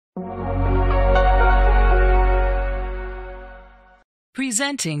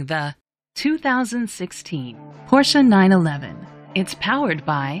Presenting the 2016 Porsche 911. It's powered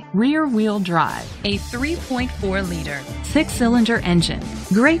by rear-wheel drive, a 3.4-liter, 6-cylinder engine.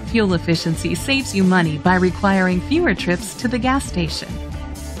 Great fuel efficiency saves you money by requiring fewer trips to the gas station.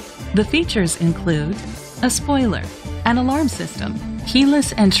 The features include a spoiler, an alarm system,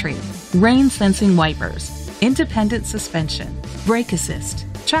 keyless entry, rain-sensing wipers, independent suspension, brake assist,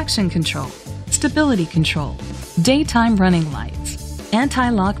 traction control, stability control, daytime running lights,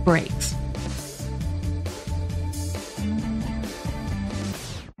 anti-lock brakes.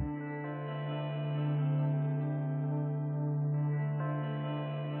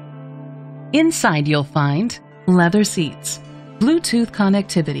 Inside you'll find leather seats, Bluetooth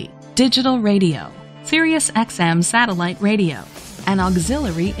connectivity, digital radio, Sirius XM satellite radio, an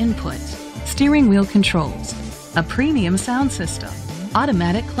auxiliary input, steering wheel controls, a premium sound system,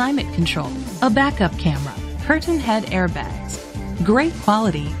 automatic climate control, a backup camera, curtain head airbags. Great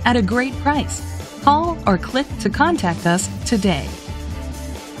quality at a great price. Call or click to contact us today.